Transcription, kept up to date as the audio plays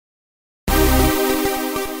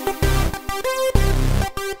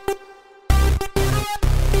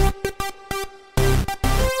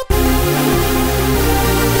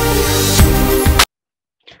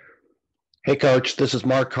Hey, Coach, this is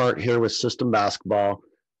Marc Hart here with System Basketball.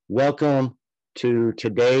 Welcome to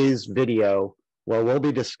today's video where we'll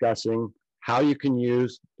be discussing how you can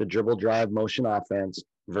use the Dribble Drive Motion Offense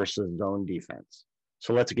versus Zone Defense.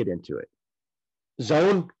 So let's get into it.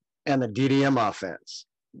 Zone and the DDM Offense.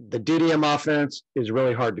 The DDM Offense is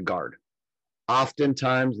really hard to guard.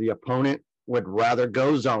 Oftentimes, the opponent would rather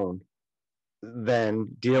go zone than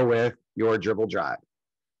deal with your dribble drive.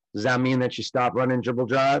 Does that mean that you stop running dribble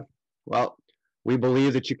drive? Well, we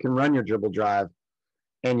believe that you can run your dribble drive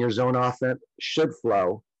and your zone offense should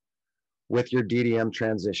flow with your DDM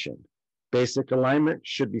transition. Basic alignment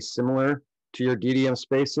should be similar to your DDM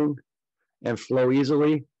spacing and flow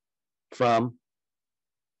easily from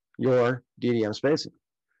your DDM spacing.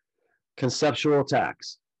 Conceptual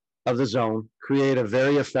attacks of the zone create a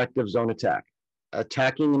very effective zone attack.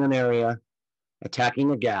 Attacking in an area, attacking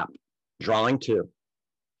a gap, drawing two,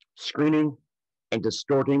 screening, and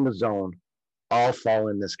distorting the zone all fall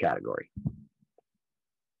in this category.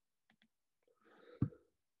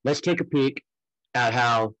 Let's take a peek at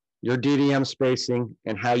how your DDM spacing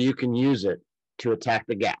and how you can use it to attack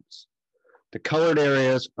the gaps. The colored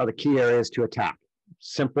areas are the key areas to attack.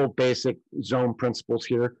 Simple, basic zone principles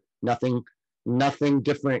here. Nothing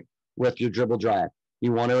different with your dribble drive.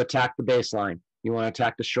 You want to attack the baseline. You want to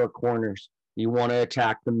attack the short corners. You want to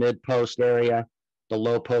attack the mid post area, the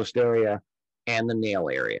low post area, and the nail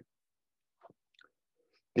area.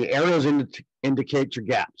 The arrows indicate your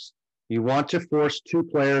gaps. You want to force two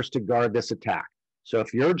players to guard this attack. So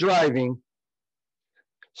if you're driving,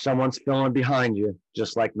 someone's filling behind you,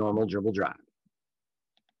 just like normal dribble drive.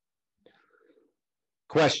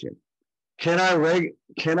 Question: Can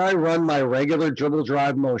I run my regular dribble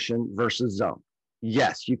drive motion versus zone?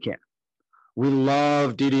 Yes, you can. We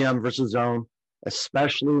love DDM versus zone,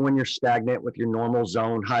 especially when you're stagnant with your normal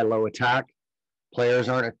zone high-low attack. Players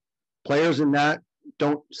in that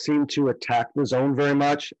don't seem to attack the zone very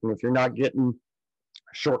much. And if you're not getting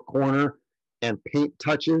short corner and paint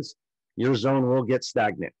touches, your zone will get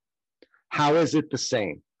stagnant. How is it the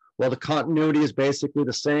same? Well, the continuity is basically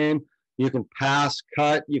the same. You can pass,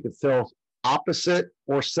 cut, you can fill opposite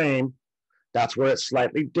or same. That's where it's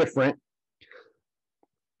slightly different.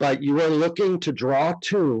 But you are looking to draw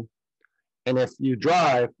two, and if you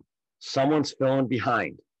drive, someone's filling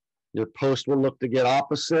behind. Your post will look to get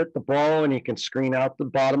opposite the ball, and he can screen out the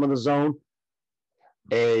bottom of the zone.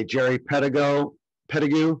 A Jerry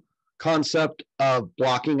Pettigrew concept of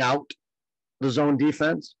blocking out the zone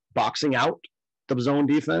defense, boxing out the zone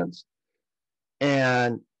defense.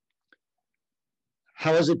 And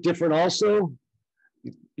how is it different also?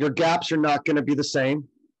 Your gaps are not going to be the same.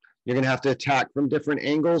 You're going to have to attack from different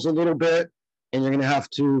angles a little bit, and you're going to have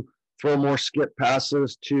to throw more skip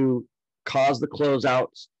passes to cause the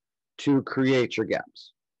closeouts to create your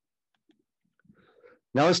gaps.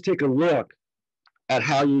 Now let's take a look at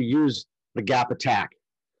how you use the gap attack.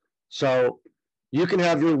 So you can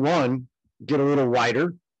have your one get a little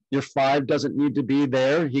wider. Your five doesn't need to be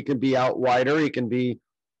there. He can be out wider. He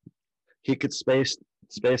could space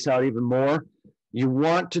out even more. You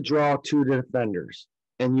want to draw two defenders,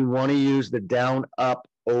 and you want to use the down, up,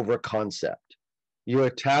 over concept. You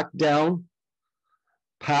attack down,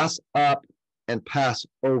 pass up, and pass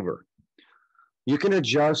over. You can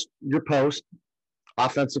adjust your post,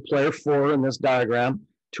 offensive player 4 in this diagram,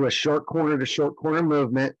 to a short corner to short corner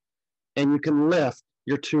movement, and you can lift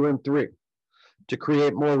your 2 and 3 to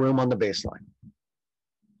create more room on the baseline.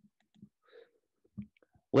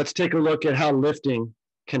 Let's take a look at how lifting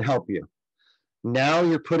can help you. Now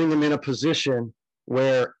you're putting them in a position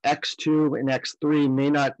where X2 and X3 may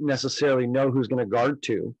not necessarily know who's going to guard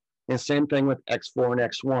 2, and same thing with X4 and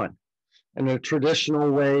X1. And the traditional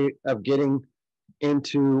way of getting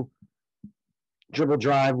into dribble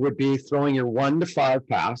drive would be throwing your 1 to 5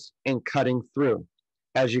 pass and cutting through.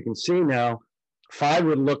 As you can see now, 5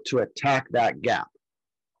 would look to attack that gap.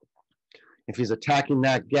 If he's attacking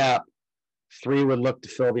that gap, 3 would look to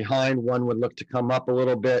fill behind, 1 would look to come up a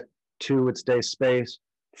little bit, 2 would stay space,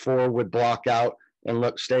 4 would block out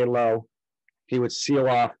and stay low. He would seal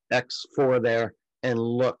off X4 there and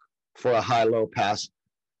look for a high-low pass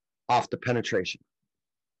off the penetration.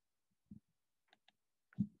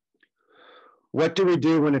 What do we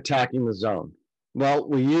do when attacking the zone? Well,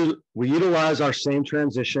 we utilize our same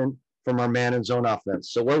transition from our man and zone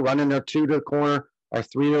offense. So we're running our 2 to the corner, our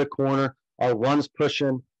 3 to the corner, our 1's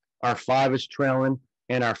pushing, our 5 is trailing,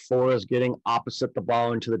 and our 4 is getting opposite the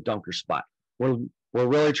ball into the dunker spot. We're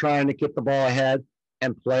really trying to get the ball ahead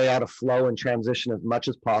and play out of flow and transition as much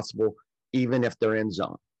as possible, even if they're in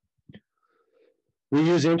zone. We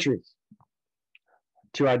use entries.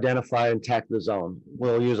 to identify and attack the zone.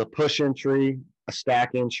 We'll use a push entry, a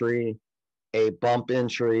stack entry, a bump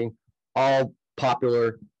entry, all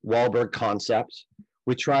popular Wahlberg concepts.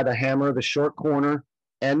 We try to hammer the short corner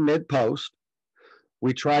and mid post.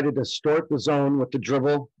 We try to distort the zone with the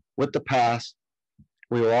dribble, with the pass.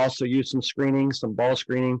 We will also use some screening, some ball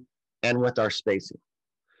screening, and with our spacing.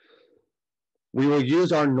 We will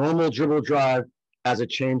use our normal dribble drive as a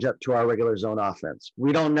change up to our regular zone offense.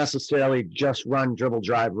 We don't necessarily just run dribble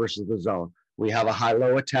drive versus the zone. We have a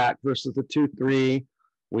high-low attack versus the 2-3.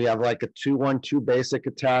 We have like a 2-1-2 basic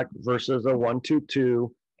attack versus a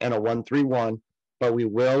 1-2-2 and a 1-3-1, but we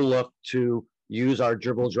will look to use our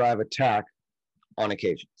dribble drive attack on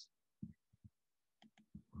occasions.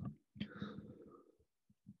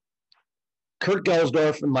 Kurt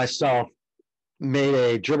Gelsdorf and myself made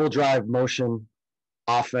a dribble drive motion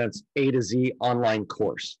offense A to Z online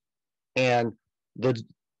course. And the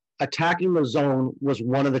attacking the zone was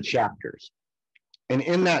one of the chapters. And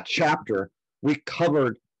in that chapter, we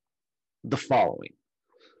covered the following.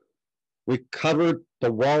 We covered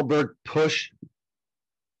the Wahlberg push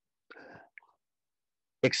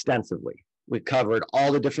extensively. We covered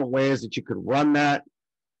all the different ways that you could run that,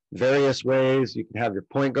 various ways. You can have your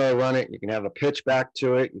point guard run it. You can have a pitch back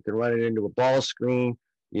to it. You can run it into a ball screen.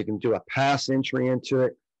 You can do a pass entry into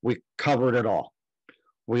it. We covered it all.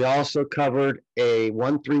 We also covered a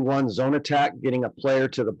 1-3-1 zone attack, getting a player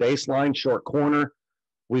to the baseline, short corner.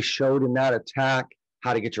 We showed in that attack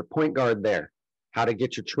how to get your point guard there, how to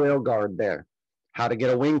get your trail guard there, how to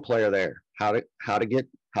get a wing player there, how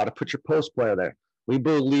to put your post player there. We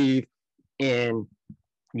believe in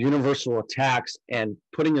universal attacks and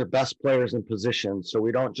putting your best players in position. So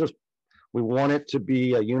we want it to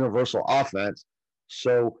be a universal offense.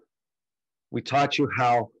 So we taught you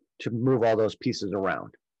how to move all those pieces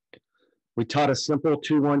around. We taught a simple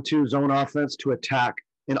 2-1-2 zone offense to attack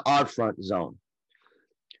an odd front zone.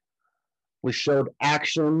 We showed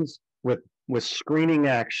actions with screening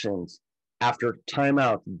actions after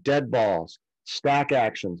timeouts, dead balls, stack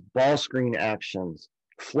actions, ball screen actions,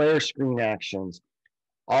 flare screen actions,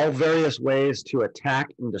 all various ways to attack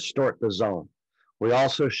and distort the zone. We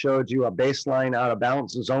also showed you a baseline out of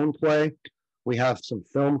bounds zone play. We have some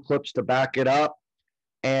film clips to back it up.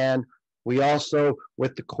 And we also,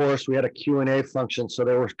 with the course, we had a Q&A function. So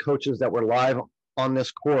there were coaches that were live on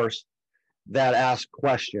this course that asked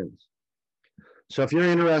questions. So if you're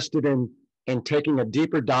interested in taking a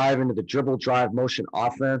deeper dive into the dribble drive motion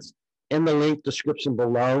offense, in the link description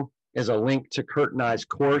below is a link to Kurt and I's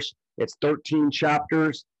course. It's 13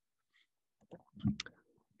 chapters.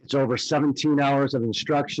 It's over 17 hours of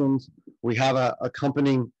instructions. We have a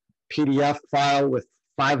accompanying PDF file with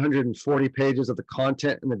 540 pages of the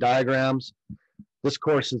content and the diagrams. This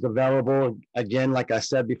course is available. Again, like I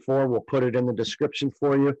said before, we'll put it in the description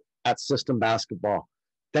for you at System Basketball.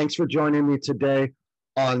 Thanks for joining me today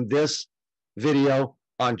on this video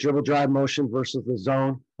on dribble drive motion versus the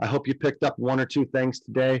zone. I hope you picked up one or two things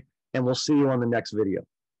today, and we'll see you on the next video.